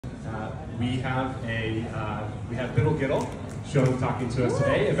we have BuidlGuidl talking to us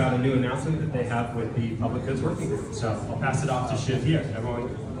today about a new announcement that they have with the Public Goods Working Group. So I'll pass it off to Shiv here. Everyone,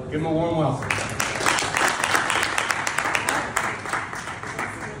 give them a warm welcome.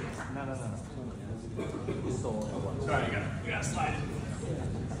 Sorry, you gotta slide it.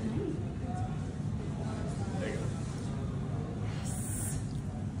 There you go.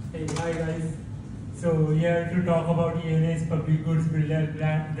 Hey, hi guys. So here to talk about ENS Public Goods Builder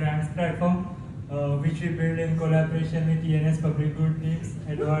Grants platform, which we built in collaboration with ENS Public Goods teams,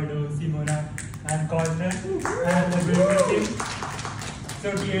 Eduardo, Simona, and Colton, and the BuidlGuidl team.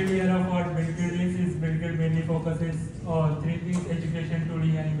 So here of what BuidlGuidl is BuidlGuidl mainly focuses on three things: education,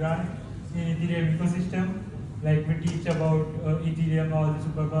 tooling, and grant in Ethereum ecosystem. Like we teach about Ethereum, all the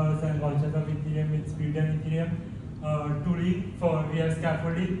superpowers and cultures of Ethereum with speed and Ethereum. Tooling for we have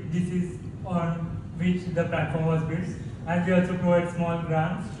scaffolding. This is on which the platform was built, and we also provide small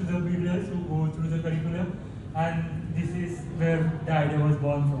grants to the builders who go through the curriculum, and this is where the idea was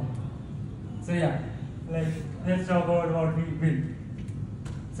born from. So yeah, let's talk about what we built.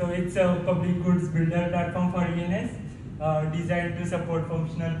 So it's a public goods builder platform for ENS, designed to support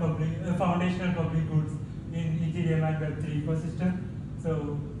foundational public goods in Ethereum and Web3 ecosystem.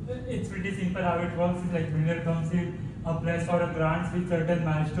 So it's pretty simple how it works. Is like builder comes in, applies for a grant with certain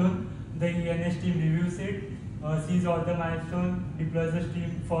milestone. The ENS team reviews it, sees all the milestones, deploys the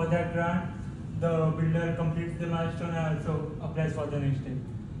stream for that grant. The builder completes the milestone and also applies for the next step.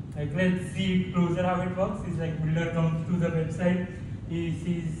 Like let's see closer how it works. It's like builder comes to the website, he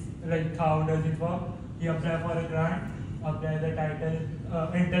sees like how does it work. He applies for a grant, apply the title,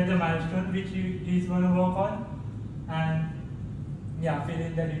 enter the milestone which he is going to work on, and yeah, fill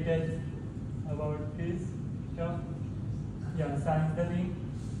in the details about his stuff. Yeah, signs the link.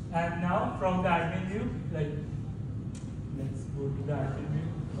 And now from the admin view, let's go to the admin view.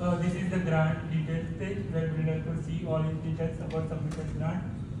 This is the grant details page where builder could see all his details about submitted grant.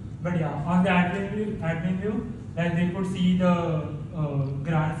 But yeah, on the admin view, like they could see the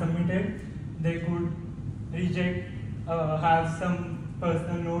grant submitted. They could reject, have some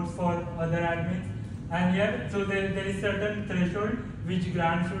personal notes for other admins. And here, so there is certain threshold which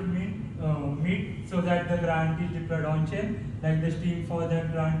grant should meet so that the grant is deployed on chain. Like the stream for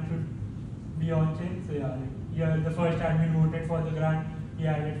that grant should be on chain. So yeah, here the first admin voted for the grant. He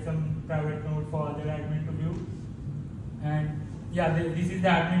added some private note for other admin to view. And yeah, this is the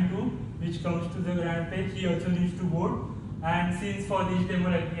admin 2 which comes to the grant page. He also needs to vote. And since for this demo,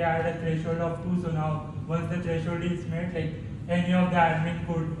 like we had a threshold of 2, so now once the threshold is met, like any of the admin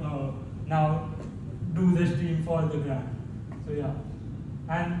could now do the stream for the grant. So yeah,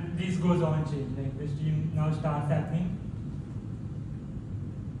 and this goes on chain. Like the stream now starts happening.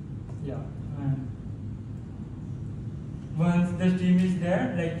 Yeah, and once the stream is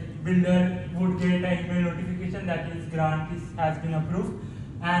there, like builder would get an email notification that his grant has been approved,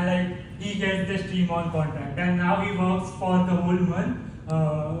 and like he gets the stream on contract, and now he works for the whole month,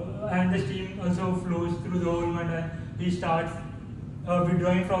 and the stream also flows through the whole month, and he starts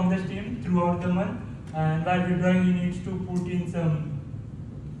withdrawing from the stream throughout the month. And while withdrawing, he needs to put in some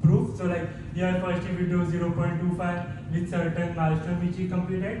proof. So like here first he withdraws 0.25 with certain milestone which he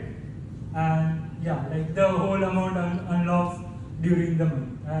completed, and yeah, like the whole amount unlocks during the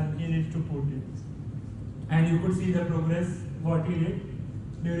month, and he needs to put it. And you could see the progress what he did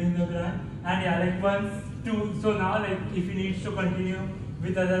during the grant. And yeah, like so now like if he needs to continue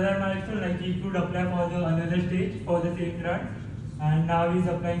with another milestone, like he could apply for the another stage for the same grant, and now he's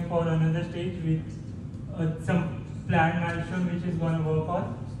applying for another stage with some planned milestone which is going to work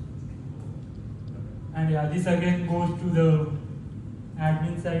on. And yeah, this again goes to the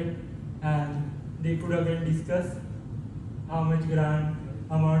admin side, and they could again discuss how much grant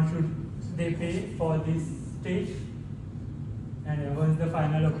amount should they pay for this stage. And yeah, once the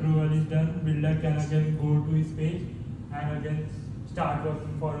final approval is done, builder can again go to his page and again start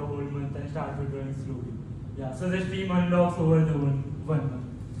working for a whole month and start withdrawing slowly. Yeah, so the stream unlocks over the one month.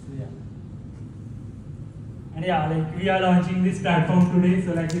 So yeah. And yeah, like we are launching this platform today,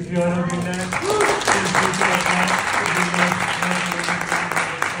 so like if you are a builder,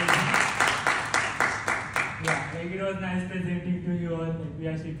 yeah, like it was nice presenting to you all. Like we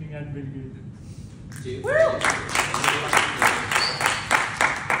are shipping at BuidlGuidl.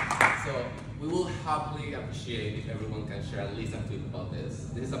 So we will happily appreciate if everyone can share at least a tweet about this.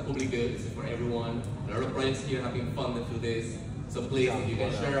 This is a public good, this is for everyone. A lot of projects here have been funded through this. So please, if you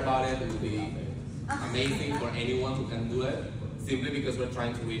can share about it, it will be amazing for anyone who can do it. Simply because we're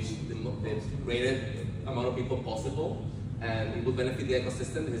trying to reach the greatest amount of people possible. And it will benefit the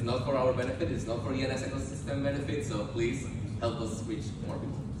ecosystem. It is not for our benefit, it is not for ENS ecosystem benefit. So please help us reach more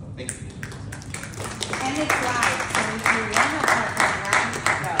people. So thank you.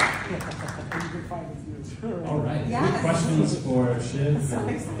 Shiv,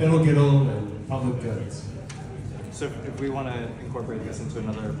 and BuidlGuidl, and public goods. So if we want to incorporate this into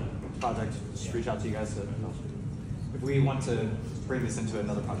another project, just reach out to you guys. If we want to bring this into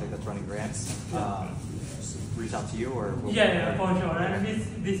another project that's running grants, just reach out to you, or yeah, for sure. And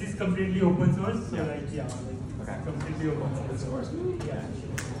this is completely open source, so okay. Completely open source. Yeah.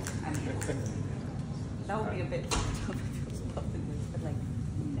 That would be a bit public, but like,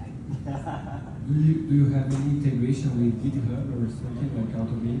 no. Do you have any integration with GitHub or something like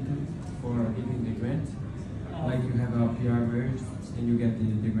automated for giving the grant? Like you have a PR merge and you get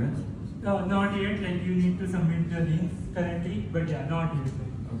the grant? No, not yet. Like you need to submit the links currently, but yeah, not yet.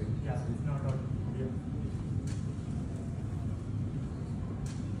 Okay. Yeah, it's not automated.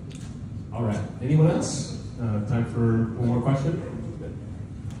 Yeah. All right. Anyone else? Time for one more question.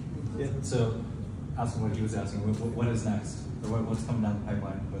 Yeah, so asking what he was asking, what is next? Or what's coming down the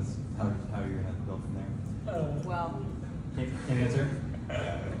pipeline with how you're going to build from there? Well, Can you answer?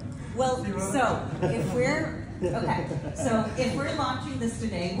 well, so if we're okay, so if we're launching this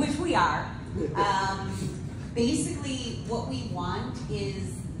today, which we are, basically what we want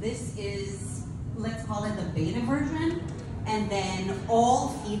is let's call it the beta version, and then all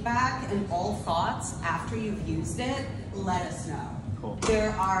feedback and all thoughts after you've used it, let us know. Cool.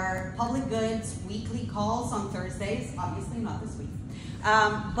 There are public goods weekly calls on Thursdays, obviously not this week.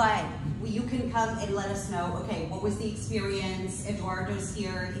 But you can come and let us know, okay, what was the experience? Eduardo's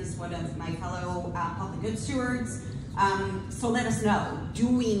here, he's one of my fellow public goods stewards. So let us know, do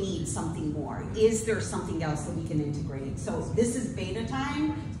we need something more? Is there something else that we can integrate? So this is beta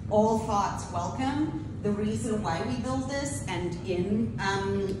time, all thoughts welcome. The reason why we build this, and in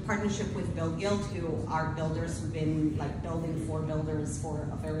partnership with BuidlGuidl, who are builders who've been like building for builders for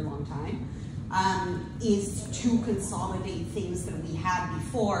a very long time, is to consolidate things that we had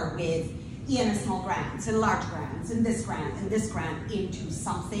before with ENS small grants and large grants and this grant into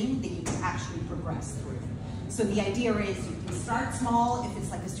something that you can actually progress through. So the idea is you can start small if it's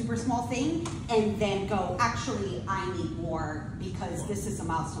like a super small thing, and then go, actually, I need more because this is a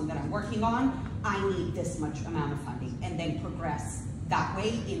milestone that I'm working on. I need this much amount of funding, and then progress that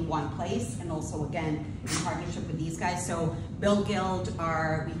way in one place, and also again in partnership with these guys. So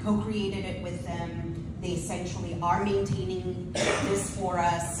BuidlGuidl we co-created it with them. They essentially are maintaining this for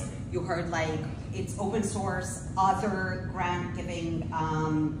us. You heard like it's open source, other grant giving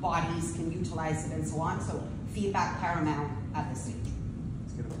bodies can utilize it and so on. So feedback paramount at this stage.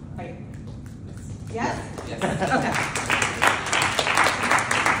 Right? Yes? Yes. Okay.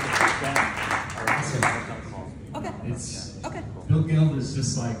 Okay. It's Okay. BuidlGuidl is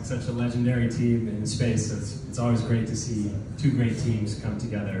just like such a legendary team in the space. It's always great to see two great teams come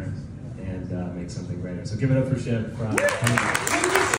together and make something greater. So give it up for Shiv.